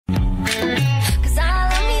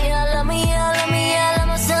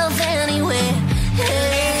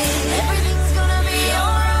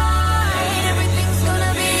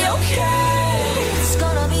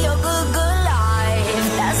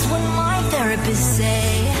therapists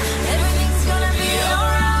say everything's gonna be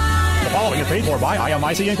alright. The following is paid for by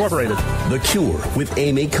IMIC Incorporated. The Cure with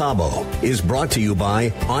Aimee Cabo is brought to you by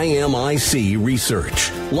IMIC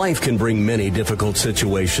Research. Life can bring many difficult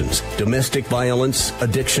situations: domestic violence,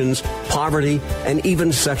 addictions, poverty, and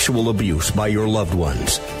even sexual abuse by your loved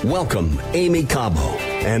ones. Welcome, Aimee Cabo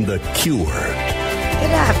and The Cure.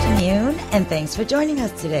 Good afternoon, and thanks for joining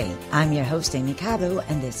us today. I'm your host, Aimee Cabo,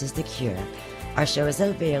 and this is The Cure. Our show is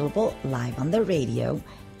available live on the radio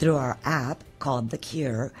through our app called The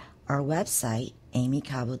Cure, our website,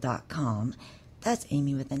 aimeecabo.com. That's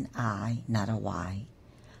Amy with an I, not a Y.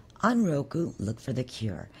 On Roku, look for The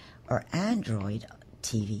Cure, or Android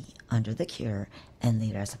TV under The Cure, and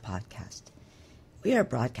later as a podcast. We are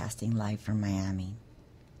broadcasting live from Miami.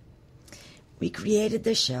 We created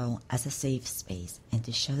the show as a safe space and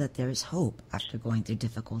to show that there is hope after going through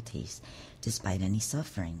difficulties, despite any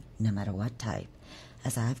suffering, no matter what type,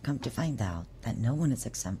 as I have come to find out that no one is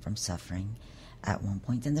exempt from suffering at one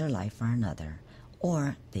point in their life or another,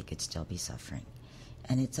 or they could still be suffering.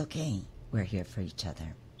 And it's okay. We're here for each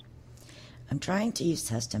other. I'm trying to use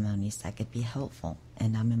testimonies that could be helpful,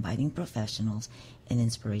 and I'm inviting professionals and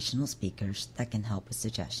inspirational speakers that can help with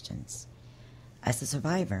suggestions. As a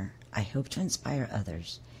survivor, I hope to inspire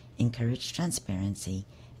others, encourage transparency,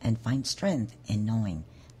 and find strength in knowing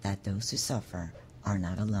that those who suffer are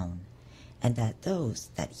not alone, and that those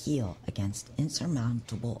that heal against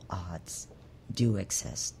insurmountable odds do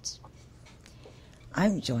exist.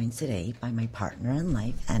 I'm joined today by my partner in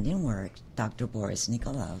life and in work, Dr. Boris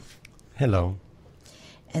Nikolov. Hello.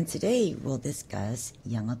 And today we'll discuss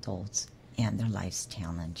young adults and their life's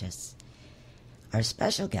challenges. Our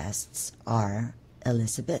special guests are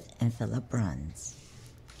Elizabeth and Philip Bruns.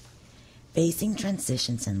 Facing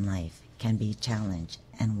transitions in life can be a challenge,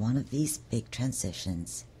 and one of these big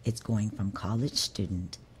transitions is going from college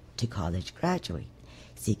student to college graduate,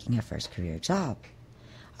 seeking a first career job.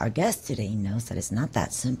 Our guest today knows that it's not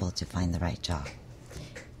that simple to find the right job.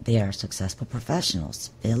 They are successful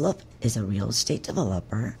professionals. Philip is a real estate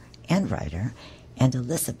developer and writer, and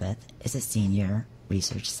Elizabeth is a senior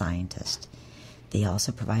research scientist. They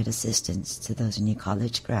also provide assistance to those new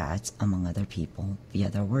college grads, among other people, via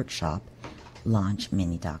their workshop,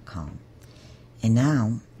 launchmini.com. And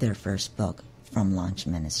now, their first book from Launch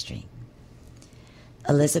Ministry.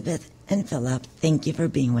 Elizabeth and Philip, thank you for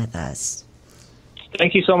being with us.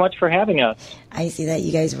 Thank you so much for having us. I see that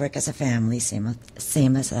you guys work as a family, same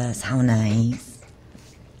as us. How nice.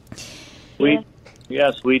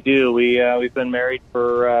 Yes, we do. We've been married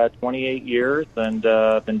for 28 years and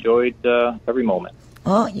enjoyed every moment.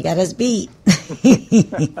 Oh, you got us beat.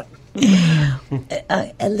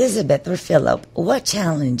 Elizabeth or Philip, what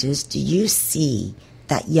challenges do you see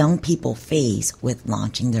that young people face with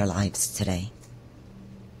launching their lives today?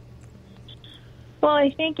 Well,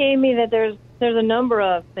 I think, Amy, that there's a number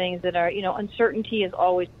of things that are, uncertainty is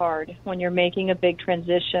always hard when you're making a big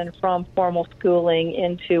transition from formal schooling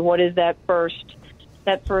into what is that first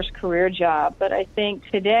career job. But I think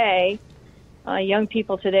today, young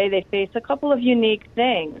people today, they face a couple of unique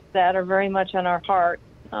things that are very much on our heart.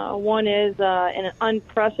 One is an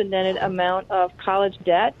unprecedented amount of college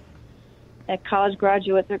debt. College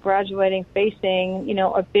graduates are graduating facing,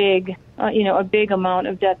 a big amount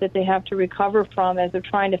of debt that they have to recover from as they're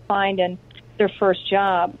trying to find their first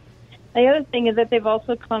job. The other thing is that they've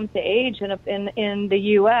also come to age in the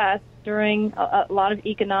U.S. during a lot of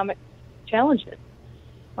economic challenges.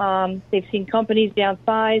 They've seen companies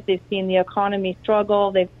downsize. They've seen the economy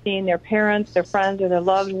struggle. They've seen their parents, their friends, or their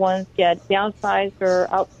loved ones get downsized or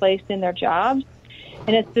outplaced in their jobs.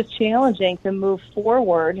 And it's just challenging to move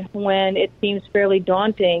forward when it seems fairly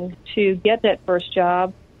daunting to get that first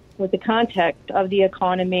job with the context of the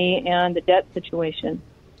economy and the debt situation.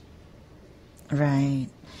 Right.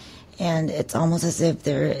 And it's almost as if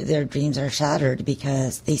their dreams are shattered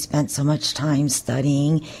because they spent so much time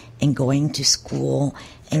studying and going to school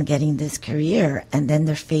and getting this career, and then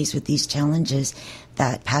they're faced with these challenges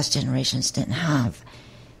that past generations didn't have.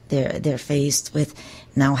 They're faced with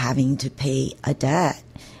now having to pay a debt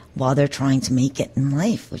while they're trying to make it in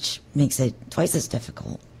life, which makes it twice as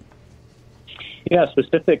difficult. Yeah,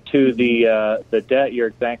 specific to the debt, you're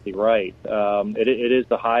exactly right. It is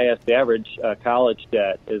the highest. The average college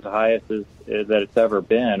debt is the highest that it's ever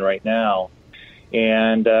been right now,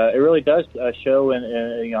 and it really does show.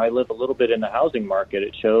 And I live a little bit in the housing market.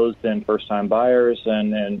 It shows in first-time buyers,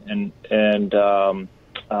 and it's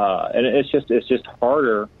just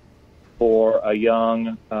harder for a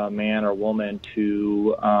young man or woman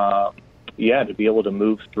to be able to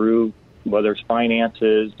move through, whether it's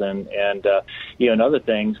finances and other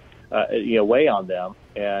things, weigh on them.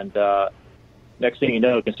 And next thing you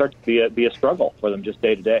know, it can start to be a struggle for them just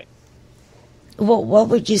day to day. Well, what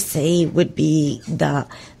would you say would be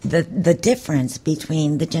the difference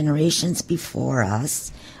between the generations before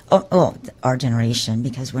us, our generation,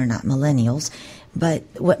 because we're not millennials, but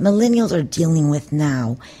what millennials are dealing with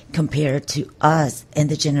now compared to us and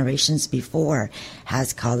the generations before?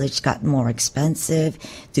 Has college gotten more expensive?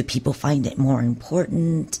 Do people find it more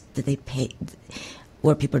important? Do they pay?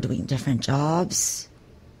 Were people doing different jobs?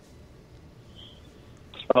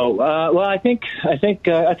 Oh, well, I think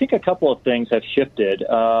a couple of things have shifted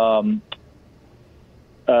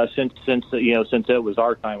since it was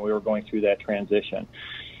our time we were going through that transition.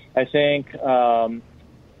 I think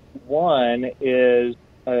one is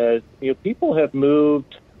people have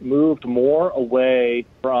moved more away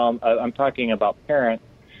from. I'm talking about parents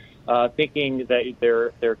thinking that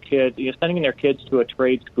their kids, sending their kids to a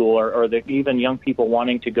trade school, or even young people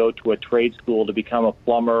wanting to go to a trade school to become a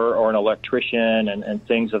plumber or an electrician and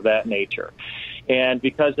things of that nature. And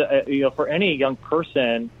because for any young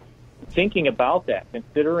person thinking about that,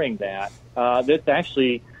 considering that, that's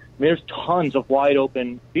actually, there's tons of wide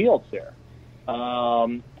open fields there.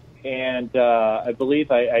 And I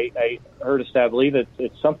believe I heard a stat. I believe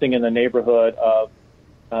it's something in the neighborhood of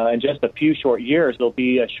in just a few short years there'll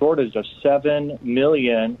be a shortage of 7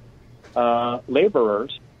 million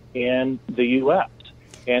laborers in the U.S.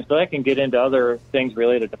 And so that can get into other things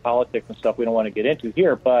related to politics and stuff we don't want to get into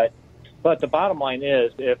here. But the bottom line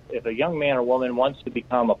is, if a young man or woman wants to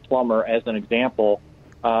become a plumber, as an example,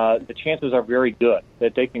 the chances are very good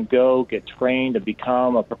that they can go get trained to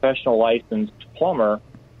become a professional licensed plumber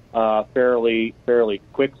fairly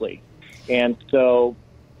quickly. And so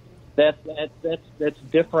that's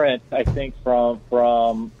different, I think, from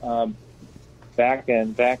back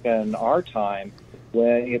in our time,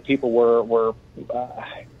 when people were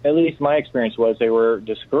at least my experience was, they were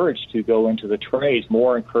discouraged to go into the trades,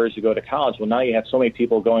 more encouraged to go to college. Well, now you have so many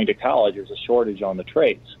people going to college, there's a shortage on the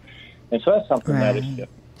trades. And so that's something that is different.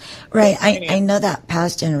 Right. I know that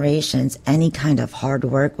past generations, any kind of hard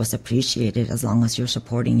work was appreciated as long as you're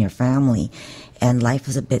supporting your family, and life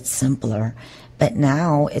was a bit simpler. But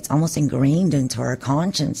now it's almost ingrained into our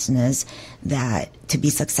consciousness that to be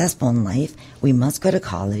successful in life, we must go to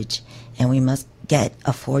college and we must get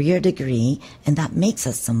a 4-year degree, and that makes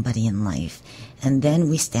us somebody in life. And then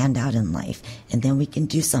we stand out in life, and then we can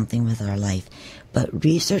do something with our life. But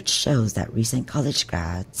research shows that recent college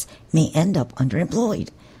grads may end up underemployed,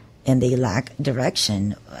 and they lack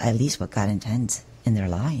direction, at least what God intends in their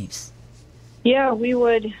lives. Yeah, we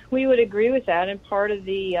would agree with that. And part of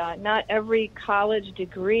the not every college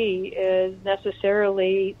degree is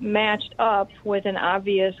necessarily matched up with an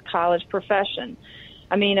obvious college profession.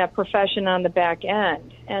 I mean, a profession on the back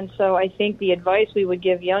end. And so I think the advice we would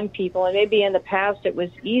give young people, and maybe in the past it was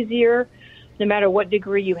easier, no matter what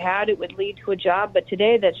degree you had, it would lead to a job. But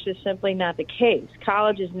today that's just simply not the case.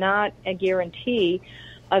 College is not a guarantee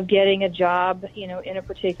of getting a job, in a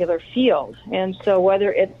particular field. And so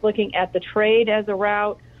whether it's looking at the trade as a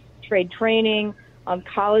route, trade training,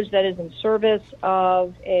 college that is in service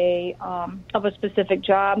of a specific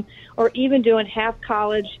job, or even doing half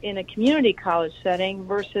college in a community college setting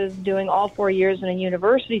versus doing all 4 years in a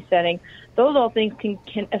university setting, those all things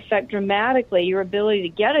can affect dramatically your ability to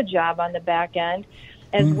get a job on the back end,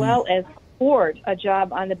 as well as afford a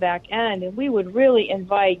job on the back end. And we would really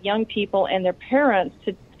invite young people and their parents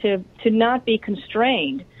to not be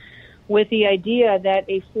constrained with the idea that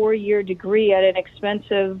a 4-year degree at an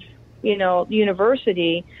expensive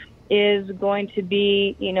university is going to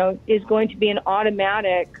be an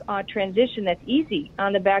automatic transition that's easy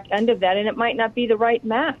on the back end of that, and it might not be the right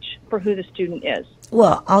match for who the student is.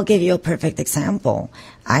 Well, I'll give you a perfect example.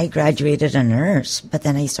 I graduated a nurse, but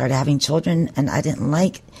then I started having children, and I didn't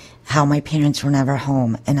like how my parents were never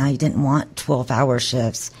home, and I didn't want 12-hour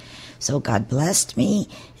shifts. So God blessed me,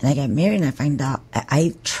 and I got married, and I found out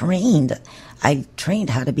I trained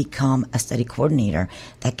how to become a study coordinator.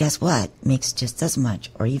 That, guess what, makes just as much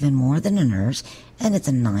or even more than a nurse, and it's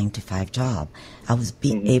a 9-to-5 job. I was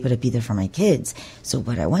able to be there for my kids. So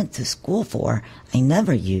what I went to school for, I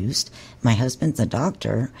never used. My husband's a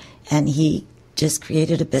doctor, and he just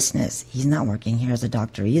created a business. He's not working here as a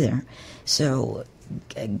doctor either. So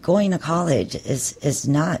going to college is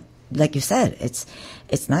not, like you said,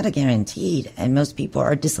 it's not a guaranteed, and most people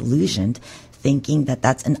are disillusioned thinking that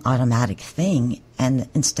that's an automatic thing, and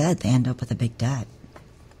instead they end up with a big debt.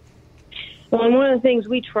 Well, and one of the things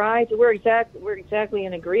we try to, we're exactly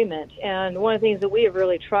in agreement, and one of the things that we have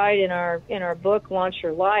really tried in our book, Launch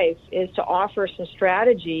Your Life, is to offer some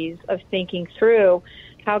strategies of thinking through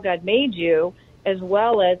how God made you as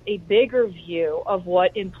well as a bigger view of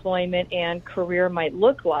what employment and career might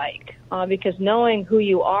look like. Because knowing who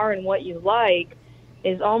you are and what you like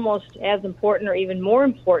is almost as important or even more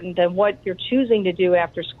important than what you're choosing to do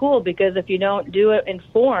after school, because if you don't do it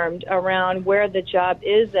informed around where the job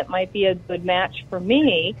is that might be a good match for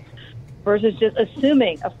me versus just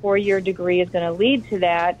assuming a 4-year degree is going to lead to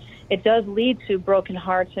that, it does lead to broken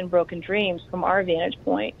hearts and broken dreams from our vantage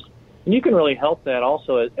point. And you can really help that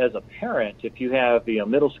also as a parent if you have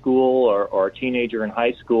middle school or a teenager in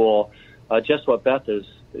high school. Just what Beth is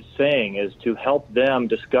saying is to help them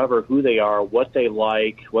discover who they are, what they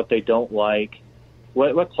like, what they don't like,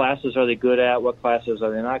 what classes are they good at, what classes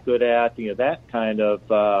are they not good at. That kind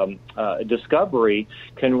of discovery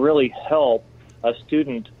can really help a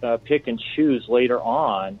student pick and choose later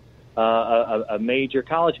on a major,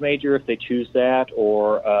 college major if they choose that,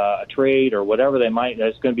 or a trade or whatever they might.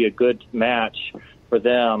 That's going to be a good match for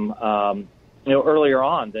them. Earlier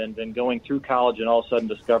on than going through college and all of a sudden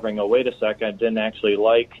discovering, oh, wait a second, I didn't actually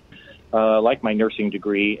like my nursing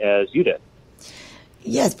degree as you did.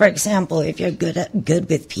 Yes, for example, if you're good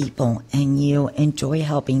with people and you enjoy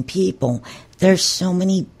helping people, there's so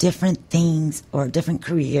many different things or different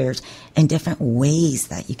careers and different ways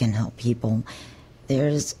that you can help people.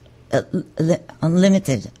 There's an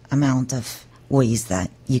unlimited amount of ways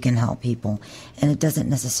that you can help people, and it doesn't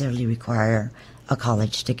necessarily require a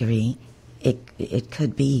college degree. It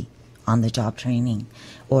could be on the job training,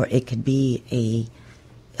 or it could be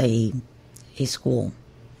a school.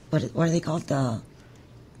 What are they called? The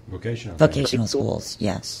vocational schools.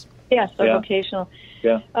 Yes. Yes, Yeah. vocational.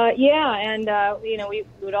 Yeah. And we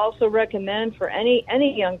would also recommend for any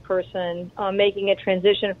young person making a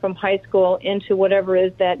transition from high school into whatever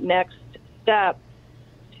is that next step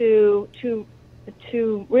to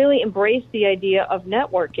really embrace the idea of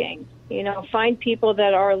networking. Find people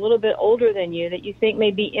that are a little bit older than you that you think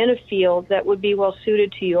may be in a field that would be well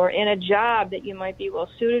suited to you, or in a job that you might be well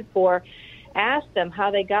suited for. Ask them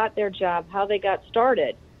how they got their job, how they got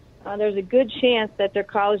started. There's a good chance that their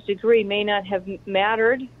college degree may not have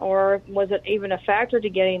mattered, or was it even a factor to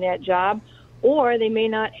getting that job, or they may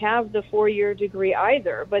not have the 4-year degree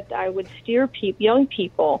either. But I would steer young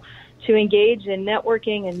people to engage in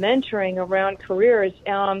networking and mentoring around careers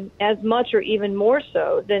as much or even more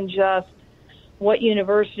so than just what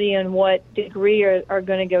university and what degree are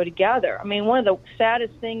going to go together. I mean, one of the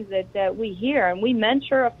saddest things that we hear, and we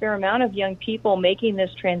mentor a fair amount of young people making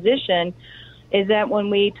this transition, is that when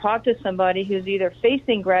we talk to somebody who's either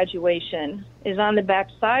facing graduation, is on the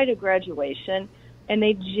backside of graduation, and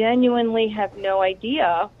they genuinely have no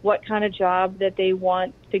idea what kind of job that they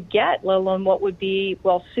want to get, let alone what would be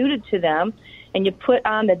well suited to them, and you put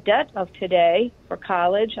on the debt of today for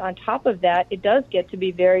college on top of that, it does get to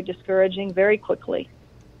be very discouraging very quickly.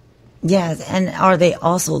 Yes, and are they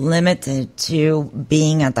also limited to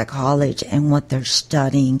being at the college and what they're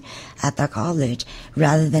studying at the college,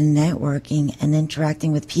 rather than networking and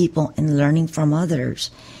interacting with people and learning from others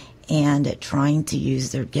and trying to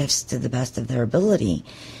use their gifts to the best of their ability?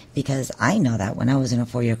 Because I know that when I was in a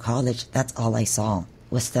 4-year college, that's all I saw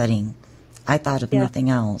was studying. I thought of nothing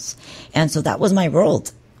else. And so that was my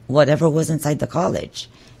world, whatever was inside the college.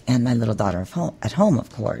 And my little daughter at home,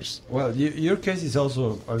 of course. Well, your case is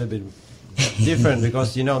also a little bit different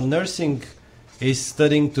because, nursing is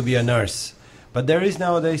studying to be a nurse. But there is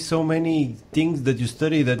nowadays so many things that you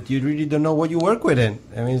study that you really don't know what you work with in.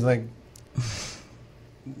 I mean, it's like,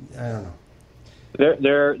 I don't know.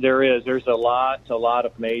 There's a lot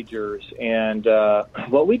of majors, and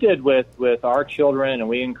what we did with our children, and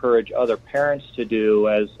we encourage other parents to do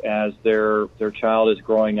as their child is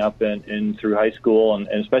growing up in through high school and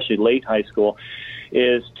especially late high school,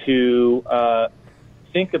 is to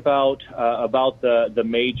think about the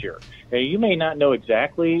major. Now, you may not know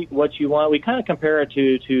exactly what you want. We kind of compare it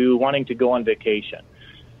to wanting to go on vacation.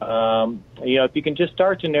 If you can just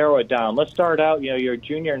start to narrow it down. Let's start out, you're a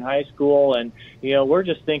junior in high school, and, we're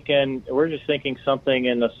just thinking something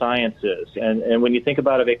in the sciences. And when you think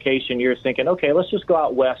about a vacation, you're thinking, okay, let's just go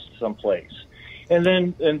out west someplace. And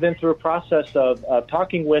then through a process of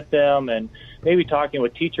talking with them and maybe talking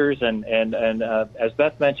with teachers and as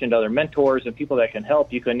Beth mentioned, other mentors and people that can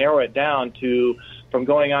help, you can narrow it down from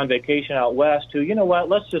going on vacation out west to,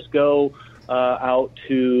 let's just go out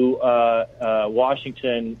to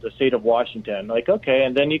Washington, the state of Washington. Like, okay,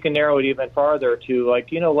 and then you can narrow it even farther to, like,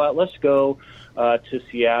 let's go to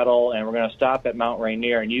Seattle, and we're going to stop at Mount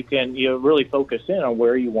Rainier, and you can really focus in on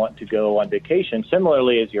where you want to go on vacation.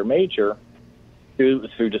 Similarly, as your major,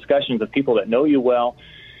 through discussions with people that know you well,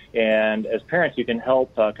 And as parents, you can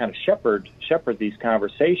help kind of shepherd these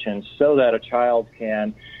conversations so that a child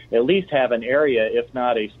can at least have an area, if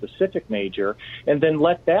not a specific major, and then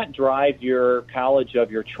let that drive your college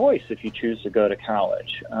of your choice if you choose to go to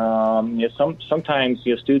college. Sometimes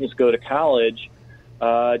students go to college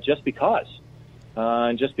just because.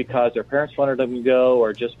 Just because their parents wanted them to go,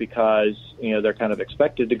 or just because they're kind of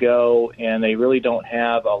expected to go, and they really don't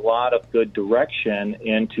have a lot of good direction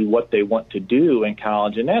into what they want to do in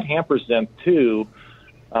college, and that hampers them too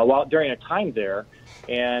while during a time there.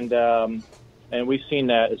 And we've seen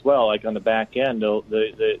that as well. Like on the back end,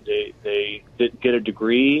 they get a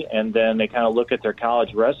degree, and then they kind of look at their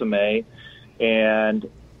college resume, and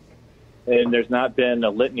there's not been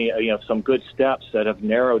a litany, some good steps that have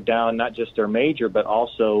narrowed down not just their major, but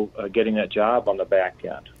also getting that job on the back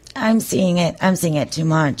end. I'm seeing it too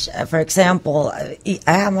much. For example, I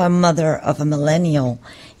have a mother of a millennial,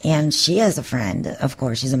 and she has a friend. Of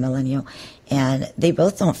course, she's a millennial, and they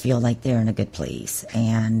both don't feel like they're in a good place,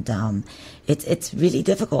 and it's really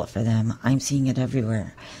difficult for them. I'm seeing it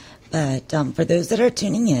everywhere. But for those that are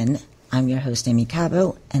tuning in, I'm your host, Aimee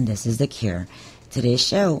Cabo, and this is The Cure. Today's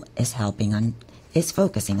show is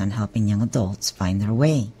focusing on helping young adults find their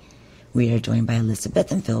way. We are joined by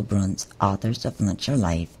Elizabeth and Phil Bruns, authors of Launch Your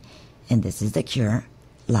Life, and this is The Cure,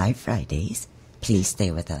 live Fridays. Please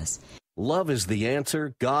stay with us. Love is the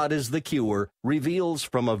answer, God is the cure, reveals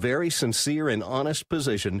from a very sincere and honest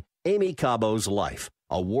position Aimee Cabo's life,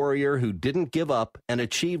 a warrior who didn't give up and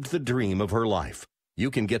achieved the dream of her life. You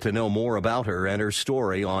can get to know more about her and her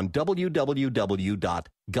story on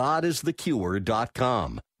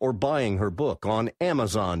www.godisthecure.com or buying her book on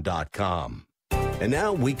Amazon.com. And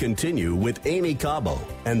now we continue with Aimee Cabo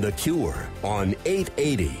and The Cure on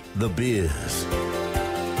 880 The Biz.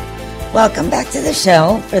 Welcome back to the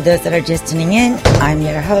show. For those that are just tuning in, I'm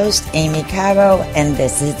your host, Aimee Cabo, and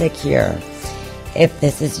this is The Cure. If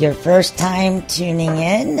this is your first time tuning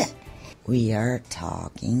in, we are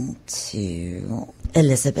talking to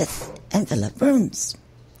Elizabeth and Philip Bruns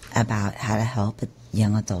about how to help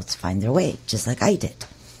young adults find their way, just like I did.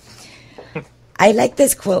 I like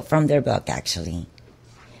this quote from their book, actually.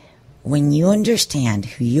 When you understand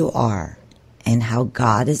who you are and how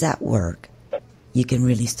God is at work, you can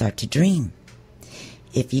really start to dream.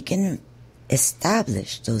 If you can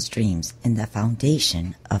establish those dreams in the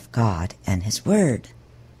foundation of God and His Word,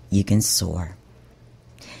 you can soar.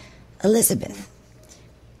 Elizabeth,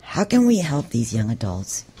 how can we help these young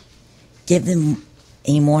adults, give them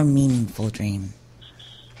a more meaningful dream?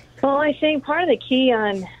 Well, I think part of the key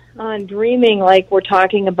on dreaming, like we're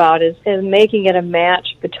talking about, is making it a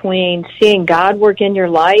match between seeing God work in your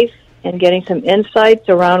life and getting some insights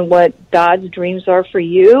around what God's dreams are for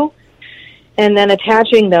you, and then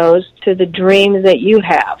attaching those to the dreams that you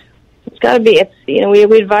have. It's got to be, we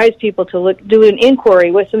advise people to do an inquiry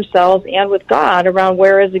with themselves and with God around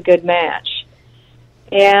where is a good match.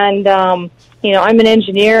 And, I'm an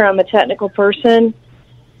engineer, I'm a technical person,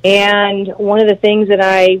 and one of the things that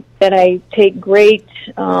I take great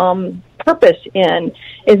purpose in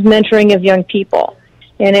is mentoring of young people.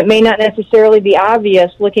 And it may not necessarily be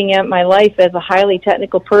obvious looking at my life as a highly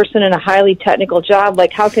technical person and a highly technical job,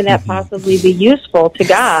 like how can that possibly be useful to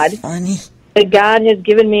God? Funny. But God has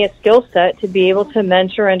given me a skill set to be able to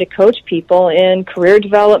mentor and to coach people in career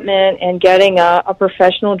development and getting a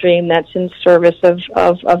professional dream that's in service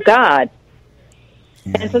of God.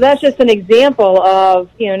 And so that's just an example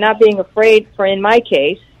of, not being afraid for, in my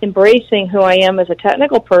case, embracing who I am as a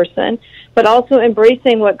technical person, but also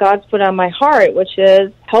embracing what God's put on my heart, which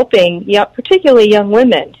is helping, particularly young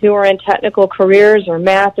women who are in technical careers or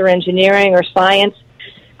math or engineering or science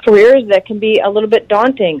careers that can be a little bit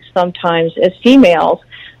daunting sometimes as females,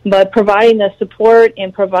 but providing the support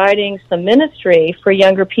and providing some ministry for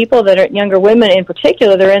younger people younger women in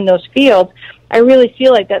particular that are in those fields. I really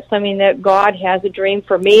feel like that's something that God has a dream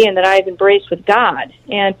for me and that I've embraced with God.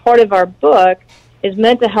 And part of our book is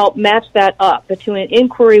meant to help match that up between an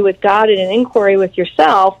inquiry with God and an inquiry with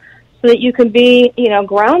yourself so that you can be,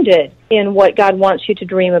 grounded in what God wants you to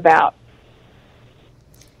dream about.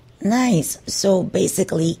 Nice. So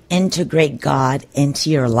basically integrate God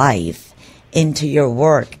into your life, into your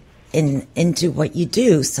work, into what you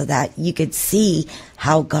do so that you could see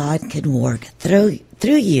how God can work through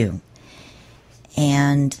you.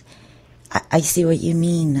 And I see what you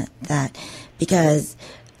mean, that because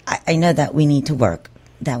I know that we need to work,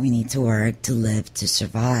 to live, to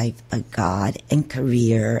survive, but God and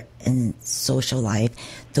career and social life,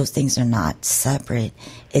 those things are not separate.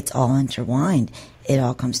 It's all intertwined. It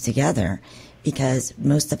all comes together because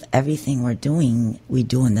most of everything we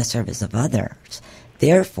do in the service of others.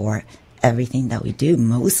 Therefore, everything that we do,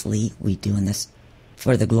 mostly we do in this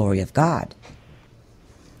for the glory of God.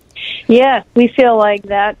 Yes, we feel like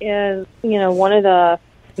that is, one of the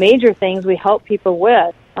major things we help people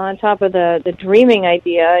with. On top of the dreaming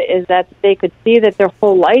idea is that they could see that their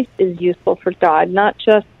whole life is useful for God, not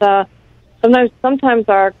just sometimes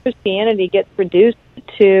our Christianity gets reduced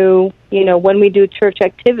to, when we do church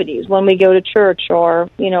activities, when we go to church or,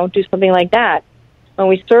 do something like that, when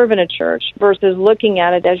we serve in a church, versus looking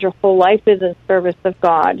at it as your whole life is in service of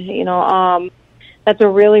God. That's a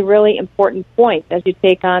really, really important point as you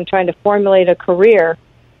take on trying to formulate a career,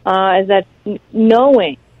 is that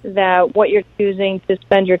knowing that what you're choosing to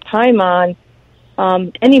spend your time on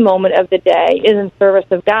any moment of the day is in service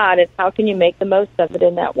of God. It's how can you make the most of it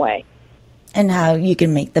in that way. And how you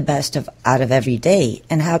can make the best out of every day,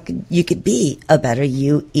 and how you could be a better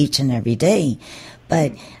you each and every day.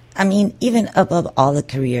 But I mean, even above all the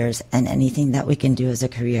careers and anything that we can do as a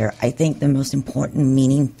career, I think the most important,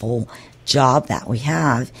 meaningful job that we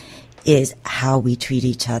have is how we treat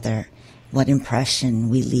each other, what impression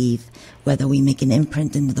we leave, whether we make an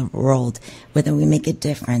imprint into the world, whether we make a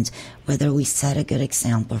difference, whether we set a good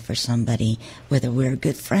example for somebody, whether we're a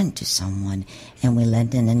good friend to someone and we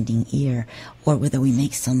lend an lending ear, or whether we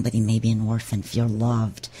make somebody, maybe an orphan, feel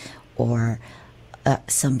loved, or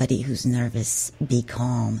somebody who's nervous be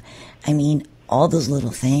calm. I mean, all those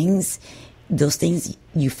little things,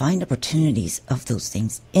 you find opportunities of those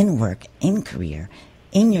things in work, in career,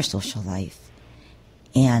 in your social life.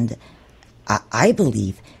 And I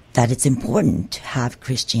believe that it's important to have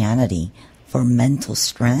Christianity for mental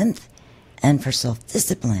strength and for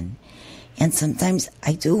self-discipline. And sometimes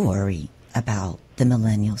I do worry about the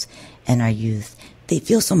millennials and our youth. They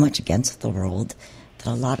feel so much against the world that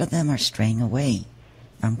a lot of them are straying away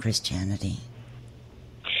from Christianity.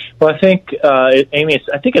 Well, I think, Aimee,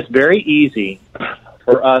 I think it's very easy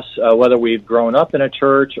for us, whether we've grown up in a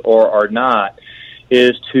church or are not,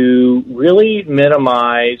 is to really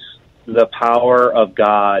minimize the power of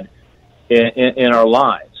God in our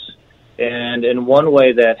lives. And in one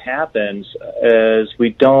way that happens is we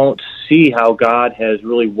don't see how God has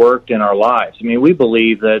really worked in our lives. I mean, we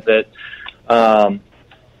believe that God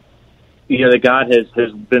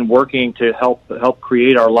has been working to help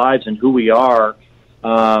create our lives and who we are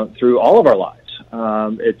through all of our lives.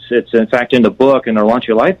 It's in fact in the book, in our Launch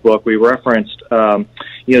Your Life book, we referenced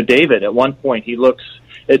David. At one point,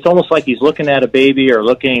 it's almost like he's looking at a baby or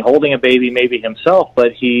holding a baby maybe himself,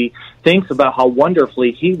 but he thinks about how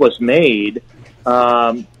wonderfully he was made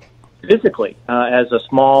physically as a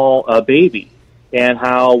small baby, and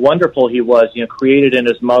how wonderful he was, created in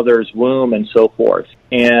his mother's womb and so forth.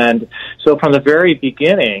 And so from the very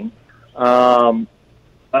beginning, we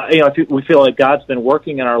feel like God's been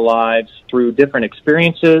working in our lives through different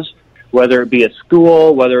experiences, whether it be at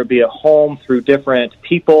school, whether it be at home, through different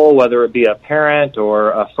people, whether it be a parent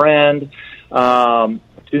or a friend,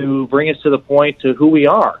 to bring us to the point to who we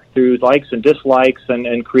are through likes and dislikes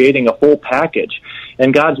and creating a full package.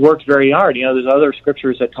 And God's worked very hard. There's other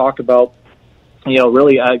scriptures that talk about,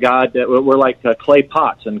 God, we're like clay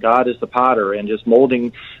pots, and God is the potter, and just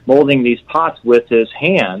molding these pots with his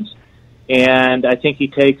hands. And I think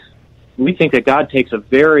we think that God takes a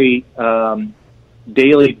very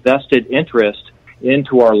daily vested interest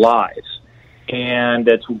into our lives, and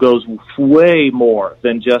it goes way more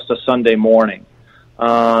than just a Sunday morning.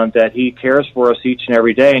 That he cares for us each and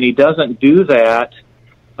every day, and he doesn't do that,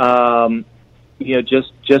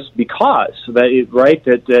 just because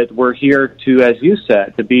that we're here to, as you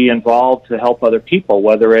said, to be involved to help other people,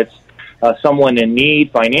 whether it's someone in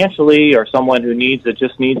need financially, or someone who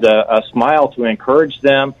just needs a smile to encourage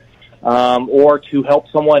them, or to help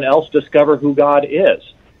someone else discover who God is.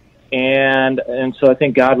 And so I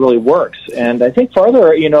think God really works. And I think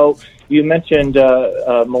further, you mentioned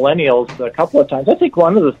millennials a couple of times. I think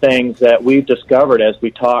one of the things that we've discovered as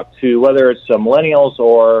we talk to, whether it's millennials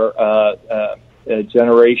or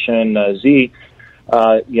Generation Z,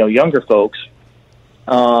 younger folks,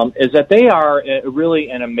 is that they are really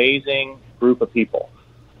an amazing group of people.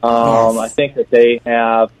 Yes. I think that they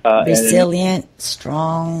have resilient,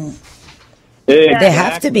 strong. Exactly. They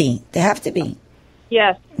have to be. They have to be.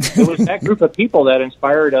 Yes. It was that group of people that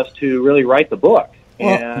inspired us to really write the book.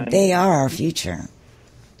 Well, and they are our future.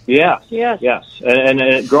 Yes.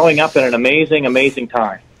 And growing up in an amazing, amazing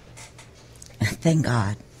time. Thank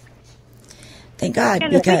God. Thank God,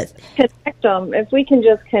 And because if we can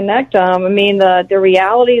just connect them, I mean, the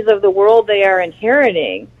realities of the world they are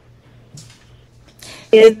inheriting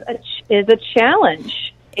is a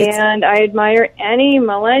challenge. And I admire any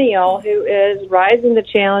millennial who is rising the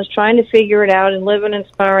challenge, trying to figure it out and live an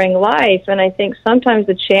inspiring life. And I think sometimes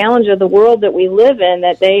the challenge of the world that we live in,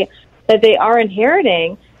 that they are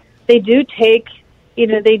inheriting, they do take,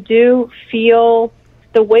 they do feel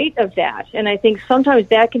the weight of that. And I think sometimes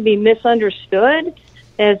that can be misunderstood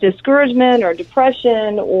as discouragement or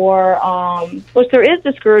depression, or which there is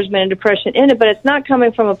discouragement and depression in it, but it's not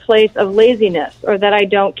coming from a place of laziness or that I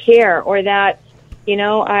don't care or that,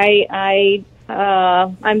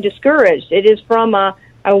 I'm discouraged. It is from I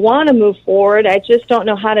want to move forward. I just don't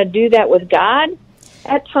know how to do that with God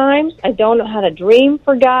at times. I don't know how to dream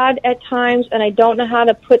for God at times, and I don't know how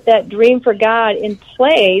to put that dream for God in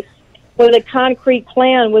place with a concrete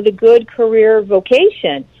plan, with a good career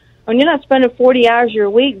vocation. When you're not spending 40 hours of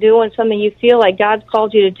your week doing something you feel like God's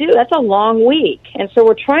called you to do, that's a long week. And so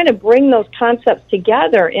we're trying to bring those concepts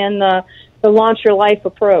together in the Launch Your Life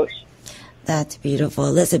approach. That's beautiful.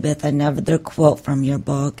 Elizabeth, another quote from your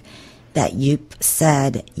book that you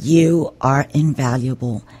said, "You are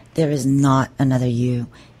invaluable. There is not another you.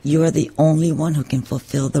 You are the only one who can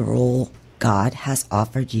fulfill the role God has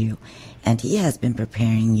offered you, and He has been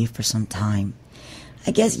preparing you for some time."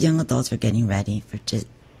 I guess young adults are getting ready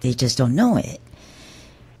they just don't know it.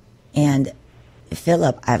 And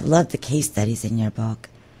Philip, I've loved the case studies in your book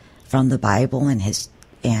from the Bible and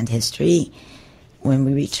history. When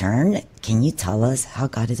we return, can you tell us how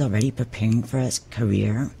God is already preparing for us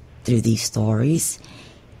career through these stories?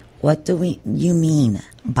 What do you mean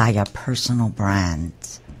by a personal brand?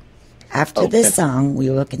 After this song, we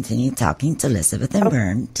will continue talking to Elizabeth and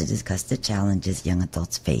Bern to discuss the challenges young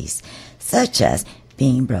adults face, such as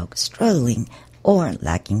being broke, struggling, or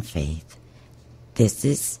lacking faith. This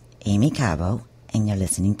is Aimee Cabo, and you're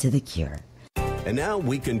listening to The Cure. And now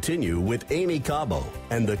we continue with Aimee Cabo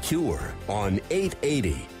and The Cure on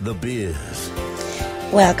 880 The Biz.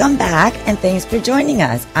 Welcome back, and thanks for joining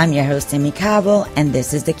us. I'm your host, Aimee Cabo, and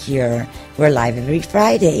this is The Cure. We're live every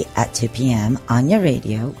Friday at 2 p.m. on your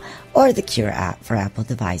radio or the Cure app for Apple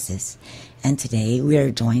devices. And today we are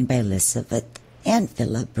joined by Elizabeth and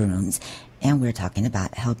Philip Bruns, and we're talking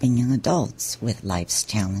about helping young adults with life's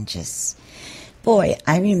challenges. Boy,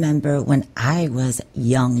 I remember when I was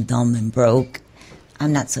young, dumb, and broke.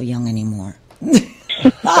 I'm not so young anymore.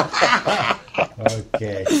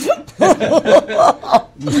 Okay.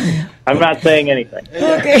 I'm not saying anything.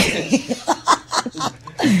 Okay.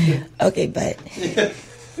 Okay, but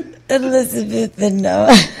Elizabeth and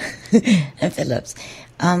and Phillips,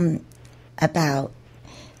 about,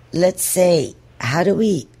 let's say, how do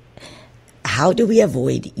we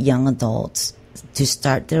avoid young adults to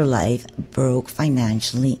start their life broke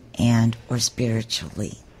financially and or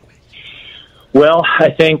spiritually? Well, I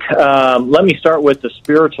think let me start with the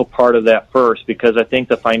spiritual part of that first, because I think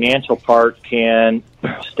the financial part can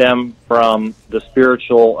stem from the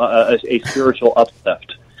spiritual, a spiritual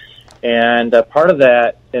uplift. And part of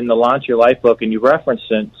that in the Launch Your Life book, and you referenced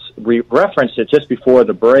it just before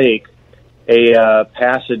the break, a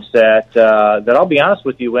passage that I'll be honest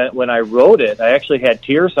with you, when I wrote it, I actually had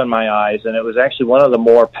tears on my eyes, and it was actually one of the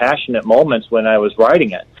more passionate moments when I was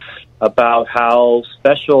writing it, about how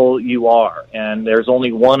special you are, and there's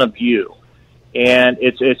only one of you. And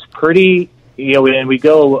it's pretty, and we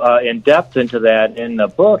go in depth into that in the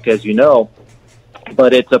book, as you know,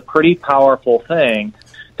 but it's a pretty powerful thing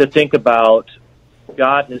to think about.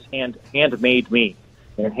 God has handmade me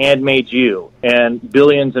and handmade you and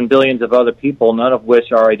billions of other people, none of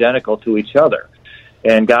which are identical to each other.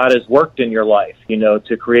 And God has worked in your life,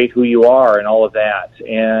 to create who you are and all of that.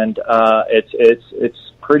 And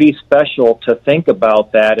it's pretty special to think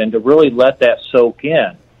about that and to really let that soak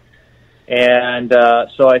in. And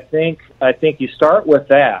so I think you start with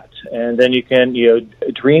that, and then you can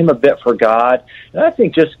dream a bit for God. And I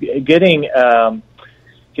think just getting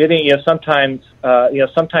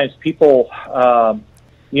sometimes people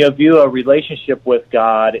view a relationship with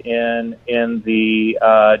God in the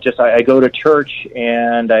I go to church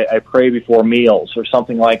and I pray before meals or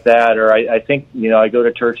something like that, or I think I go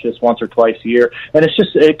to church just once or twice a year, and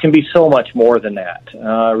it can be so much more than that.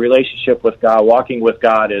 Relationship with God, walking with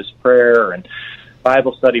God, is prayer and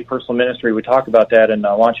Bible study, personal ministry. We talk about that in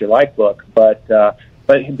the Launch Your Life book, but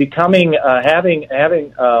becoming having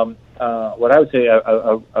what I would say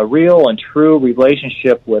a real and true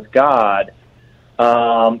relationship with God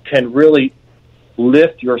can really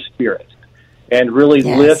lift your spirit and really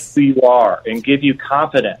lift who you are and give you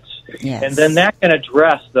confidence. Yes. And then that can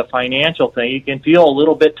address the financial thing. You can feel a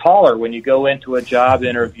little bit taller when you go into a job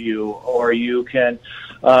interview, or you can,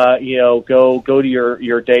 go to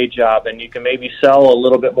your day job, and you can maybe sell a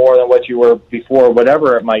little bit more than what you were before,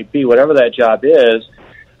 whatever it might be, whatever that job is.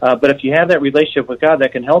 But if you have that relationship with God,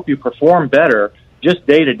 that can help you perform better just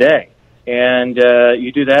day to day. And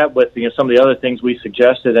you do that with some of the other things we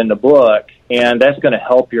suggested in the book, and that's going to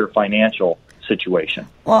help your financial situation.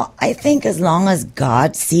 Well, I think as long as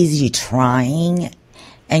God sees you trying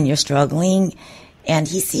and you're struggling, and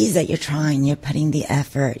he sees that you're trying, you're putting the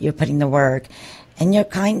effort, you're putting the work, and you're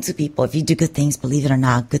kind to people. If you do good things, believe it or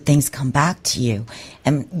not, good things come back to you.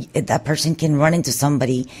 And that person can run into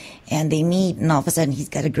somebody and they meet, and all of a sudden he's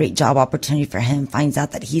got a great job opportunity for him, finds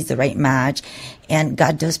out that he's the right match. And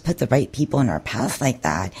God does put the right people in our path like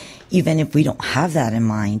that, even if we don't have that in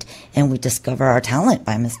mind and we discover our talent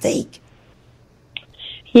by mistake.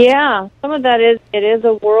 Yeah, some of that it is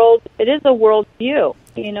a world view.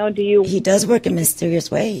 He does work in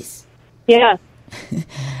mysterious ways. Yeah.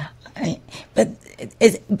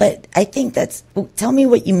 But I think tell me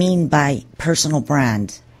what you mean by personal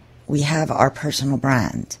brand. We have our personal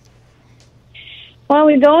brand. Well,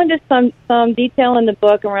 we go into some detail in the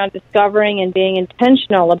book around discovering and being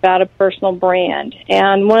intentional about a personal brand.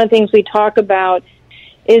 And one of the things we talk about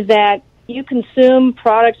is that you consume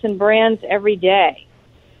products and brands every day.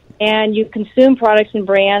 And you consume products and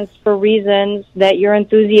brands for reasons that you're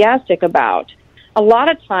enthusiastic about. A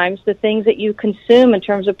lot of times, the things that you consume in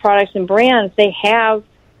terms of products and brands, they have,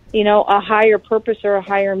 a higher purpose or a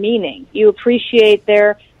higher meaning. You appreciate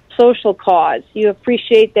their social cause. You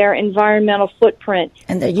appreciate their environmental footprint.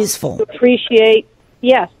 And they're useful. You appreciate,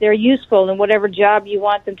 yes, they're useful in whatever job you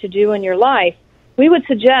want them to do in your life. We would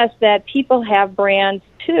suggest that people have brands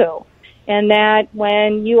too. And that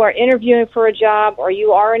when you are interviewing for a job or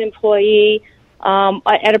you are an employee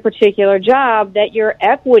at a particular job, that your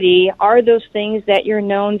equity are those things that you're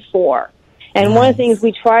known for. And Nice. One of the things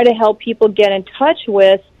we try to help people get in touch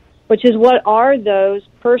with, which is what are those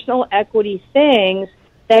personal equity things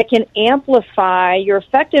that can amplify your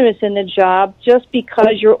effectiveness in the job just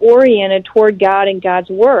because you're oriented toward God and God's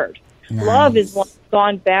Word. Nice. Love is one that's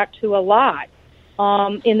gone back to a lot.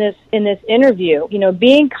 In this interview,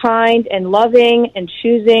 being kind and loving and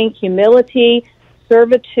choosing humility,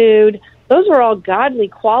 servitude, those are all godly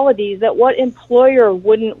qualities that what employer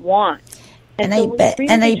wouldn't want. And so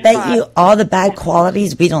I bet you all the bad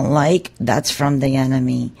qualities we don't like, that's from the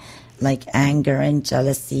enemy, like anger and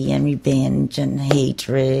jealousy and revenge and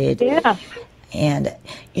hatred. Yeah. And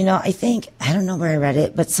I don't know where I read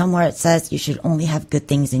it, but somewhere it says you should only have good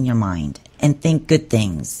things in your mind and think good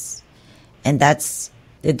things. And that's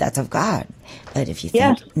of God. But if you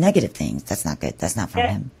think negative things, that's not good. That's not from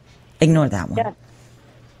him. Ignore that one.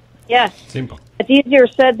 Yes. Simple. It's easier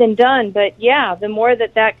said than done, but the more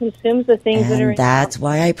that consumes the things that are in that's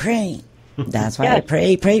why I pray. That's why I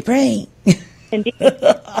pray. Indeed.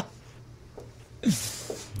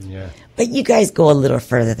 Yeah. But you guys go a little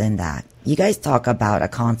further than that. You guys talk about a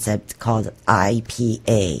concept called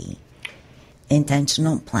IPA.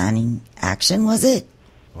 Intentional Planning Action, was it?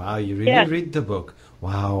 Wow, you really read the book.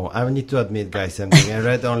 Wow, I need to admit, guys, something. I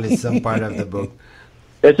read only some part of the book.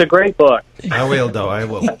 It's a great book. I will, though. I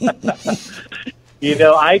will.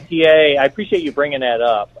 IPA, I appreciate you bringing that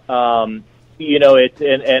up. It's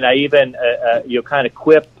and I even kind of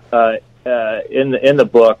quip in the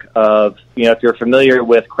book of if you're familiar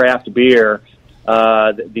with craft beer,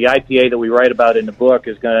 the IPA that we write about in the book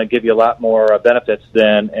is going to give you a lot more benefits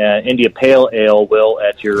than India Pale Ale will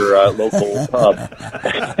at your local pub.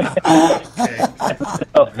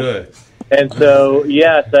 Good. And so,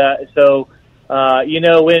 yes, when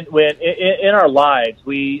in our lives,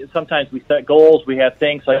 we sometimes set goals. We have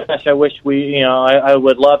things like, gosh, I wish I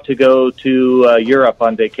would love to go to Europe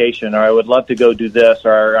on vacation, or I would love to go do this,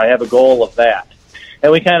 or I have a goal of that.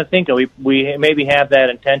 And we kind of think that we maybe have that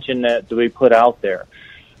intention that we put out there.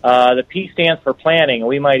 The P stands for planning.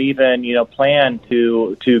 We might even, plan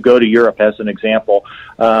to go to Europe as an example.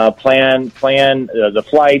 Plan the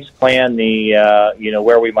flights, plan the,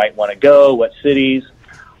 where we might want to go, what cities.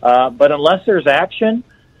 But unless there's action,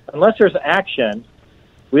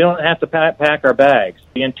 we don't have to pack our bags.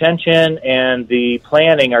 The intention and the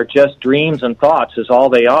planning are just dreams and thoughts is all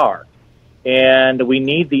they are. And we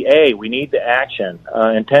need the A. We need the action.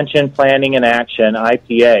 Intention, planning, and action,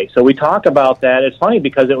 IPA. So we talk about that. It's funny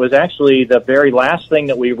because it was actually the very last thing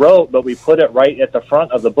that we wrote, but we put it right at the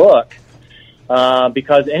front of the book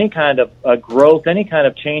because any kind of growth, any kind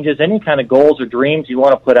of changes, any kind of goals or dreams you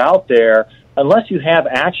want to put out there, unless you have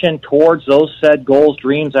action towards those said goals,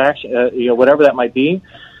 dreams, action, whatever that might be,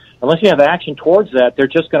 unless you have action towards that, they're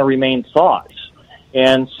just going to remain thoughts.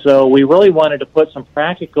 And so we really wanted to put some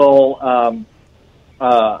practical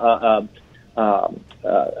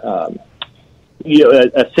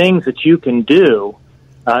things that you can do,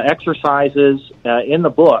 exercises in the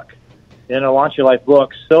book in a Launch Your Life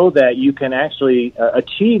book so that you can actually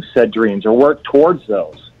achieve said dreams or work towards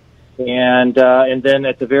those. And then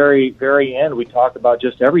at the very, very end, we talk about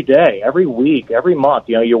just every day, every week, every month,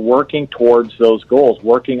 you're working towards those goals,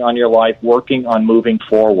 working on your life, working on moving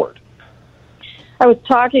forward. I was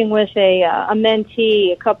talking with a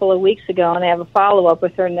mentee a couple of weeks ago, and I have a follow-up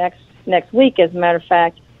with her next week, as a matter of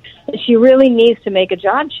fact. She really needs to make a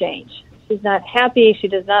job change. She's not happy. She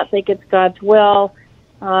does not think it's God's will.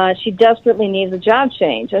 She desperately needs a job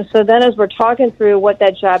change. And so then as we're talking through what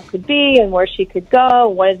that job could be and where she could go,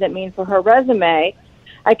 what does it mean for her resume,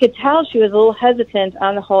 I could tell she was a little hesitant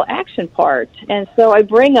on the whole action part. And so I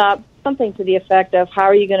bring up something to the effect of, how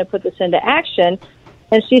are you going to put this into action?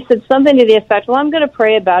 And she said something to the effect, well, I'm going to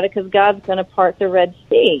pray about it because God's going to part the Red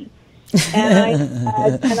Sea. And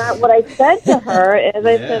what I said to her is,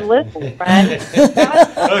 I said, listen, friend,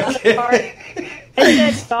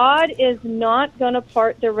 I said, God is not going to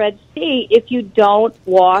part the Red Sea if you don't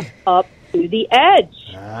walk up to the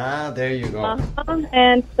edge. There you go.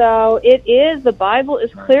 And so the Bible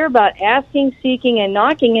is clear about asking, seeking, and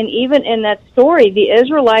knocking. And even in that story, the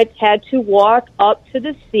Israelites had to walk up to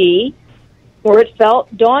the sea where it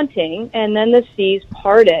felt daunting, and then the seas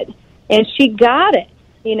parted. And she got it.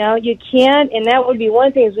 You can't, and that would be one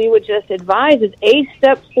of the things we would just advise, is a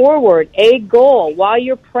step forward, a goal, while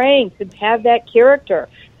you're praying to have that character.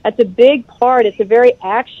 That's a big part. It's a very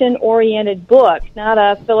action-oriented book, not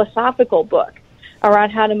a philosophical book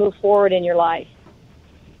around how to move forward in your life.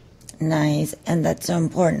 Nice. And that's so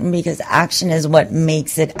important, because action is what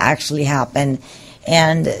makes it actually happen.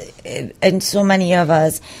 And so many of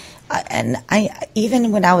us, and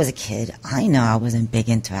even when I was a kid, I know I wasn't big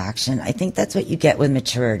into action. I think that's what you get with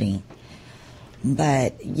maturity.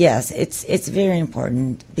 But yes, it's very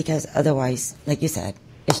important, because otherwise, like you said,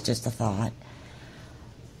 it's just a thought.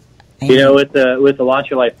 With the Launch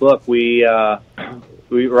Your Life book, we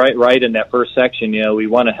write in that first section, we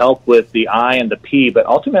want to help with the I and the P, but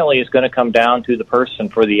ultimately it's going to come down to the person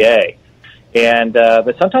for the A. And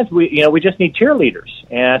but sometimes we just need cheerleaders,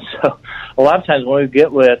 and so a lot of times when we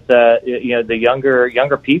get with the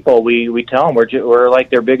younger people, we tell them we're like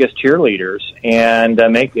their biggest cheerleaders, and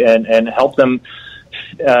and help them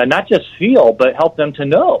not just feel, but help them to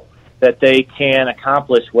know that they can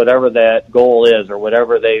accomplish whatever that goal is or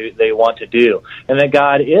whatever they want to do, and that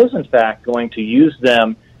God is in fact going to use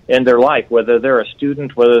them in their life, whether they're a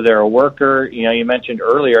student, whether they're a worker. You mentioned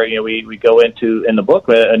earlier, we go into, in the book,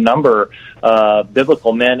 a number of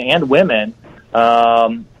biblical men and women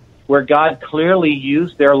where God clearly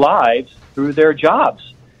used their lives through their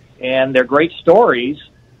jobs. And they're great stories,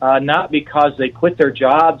 not because they quit their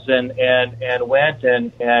jobs and went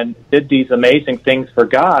and did these amazing things for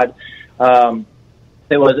God.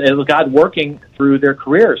 It was God working through their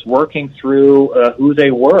careers, working through who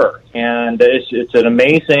they were. And it's an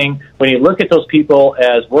amazing, when you look at those people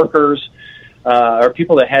as workers, or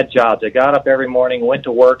people that had jobs, that got up every morning, went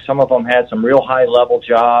to work. Some of them had some real high-level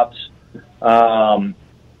jobs, and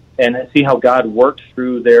see how God worked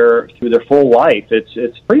through their full life.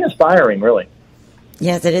 It's pretty inspiring, really.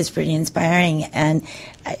 Yes, it is pretty inspiring. And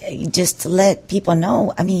just to let people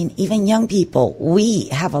know, even young people, we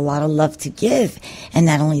have a lot of love to give. And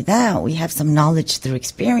not only that, we have some knowledge through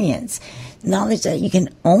experience, knowledge that you can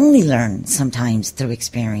only learn sometimes through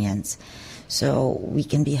experience. So we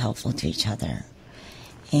can be helpful to each other.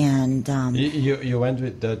 And you went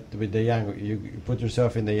with the young. You put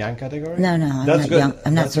yourself in the young category. No, I'm That's not good. young.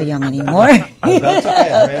 I'm not so young anymore. That's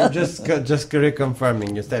okay. I'm just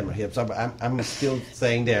reconfirming your statement here. So I'm still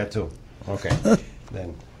staying there too. Okay,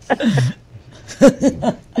 then.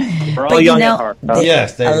 We're all young at heart.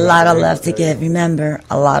 Yes, a lot of love to give. Remember,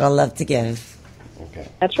 a lot of love to give. Okay,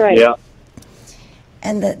 that's right. Yeah,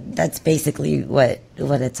 and that's basically what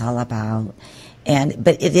it's all about.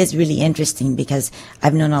 But it is really interesting, because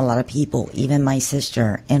I've known a lot of people, even my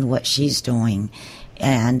sister, and what she's doing.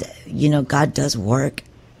 And, God does work.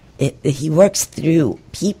 He works through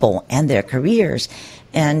people and their careers.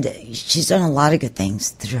 And she's done a lot of good things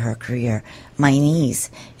through her career. My niece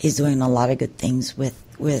is doing a lot of good things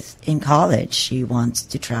in college. She wants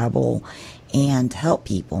to travel and help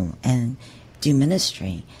people and do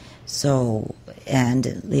ministry. So,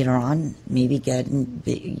 and later on, maybe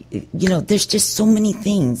there's just so many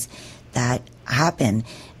things that happen.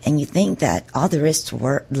 And you think that all there is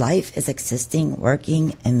to life is existing,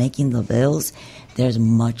 working, and making the bills. There's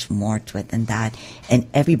much more to it than that. And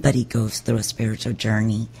everybody goes through a spiritual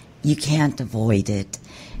journey. You can't avoid it.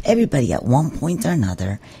 Everybody at one point or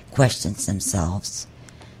another questions themselves.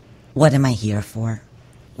 What am I here for?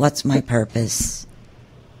 What's my purpose?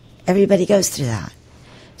 Everybody goes through that.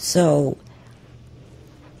 So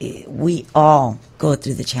we all go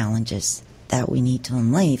through the challenges that we need to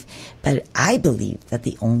in life, but I believe that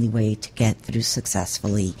the only way to get through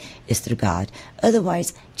successfully is through God.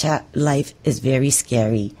 Otherwise, life is very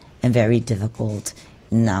scary and very difficult,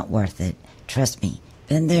 not worth it. Trust me,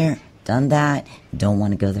 been there, done that, don't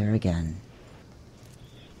want to go there again.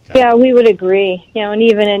 Yeah, we would agree. And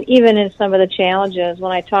even in some of the challenges,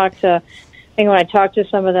 when I talk to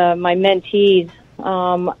some of my mentees,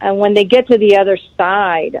 and when they get to the other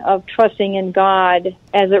side of trusting in God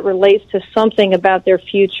as it relates to something about their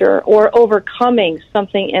future or overcoming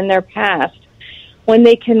something in their past, when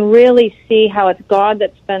they can really see how it's God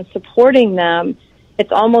that's been supporting them,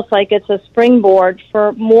 it's almost like it's a springboard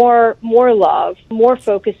for more love, more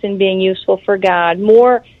focus in being useful for God,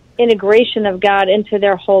 more integration of God into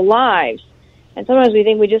their whole lives. And sometimes we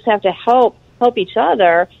think we just have to help each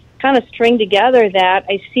other kind of string together that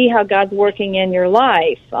I see how God's working in your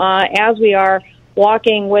life as we are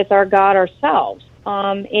walking with our God ourselves,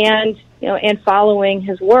 and following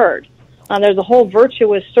His Word. There's a whole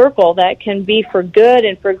virtuous circle that can be for good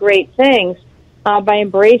and for great things by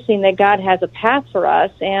embracing that God has a path for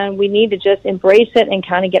us, and we need to just embrace it and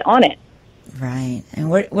kind of get on it. Right,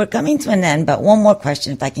 and we're coming to an end, but one more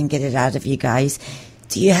question, if I can get it out of you guys.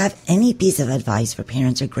 Do you have any piece of advice for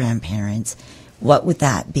parents or grandparents? What would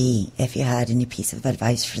that be if you had any piece of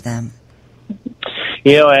advice for them?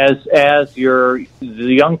 As the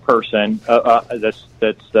young person, that's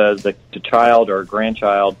the child or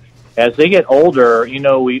grandchild, as they get older,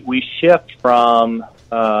 we shift from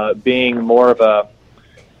being more of a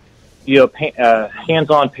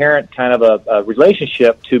hands-on parent kind of a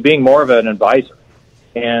relationship to being more of an advisor.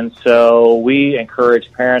 And so we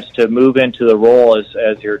encourage parents to move into the role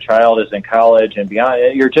as your child is in college and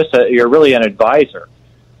beyond. You're really an advisor.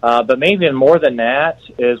 But maybe even more than that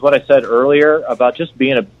is what I said earlier about just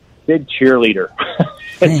being a big cheerleader.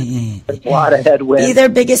 It's a lot of headwinds. Be their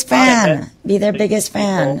biggest fan. Be their biggest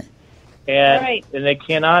fan. And they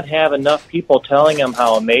cannot have enough people telling them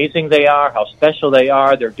how amazing they are, how special they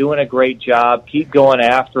are. They're doing a great job. Keep going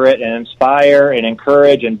after it and inspire and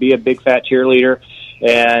encourage and be a big fat cheerleader.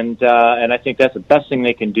 And I think that's the best thing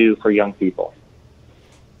they can do for young people.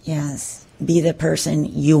 Yes. Be the person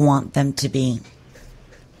you want them to be.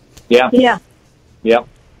 Yeah. Yeah. Yeah.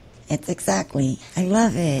 It's exactly. I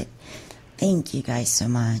love it. Thank you guys so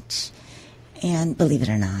much. And believe it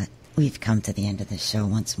or not, we've come to the end of the show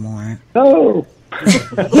once more. Oh.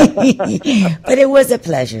 But it was a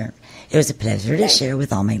pleasure. It was a pleasure to share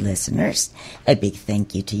with all my listeners. A big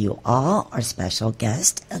thank you to you all, our special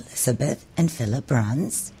guest, Elizabeth and Philip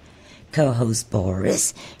Bruns, co-host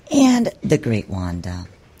Boris, and the great Wanda.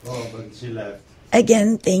 Oh, but she left.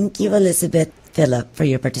 Again, thank you, Elizabeth, Philip, for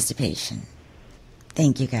your participation.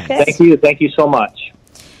 Thank you, guys. Thank you so much.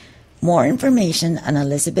 More information on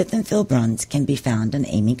Elizabeth and Phil Bruns can be found on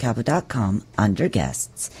AimeeCabo.com under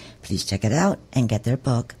guests. Please check it out and get their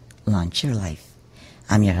book, Launch Your Life.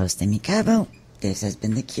 I'm your host, Aimee Cabo. This has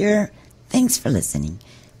been The Cure. Thanks for listening.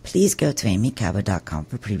 Please go to AimeeCabo.com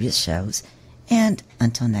for previous shows. And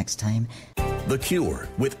until next time. The Cure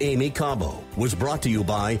with Aimee Cabo was brought to you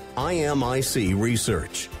by IMIC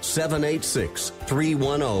Research,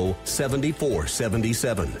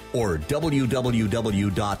 786-310-7477 or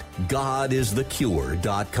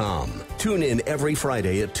www.godisthecure.com. Tune in every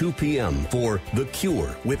Friday at 2 p.m. for The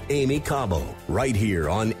Cure with Aimee Cabo, right here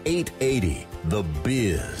on 880 The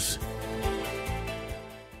Biz.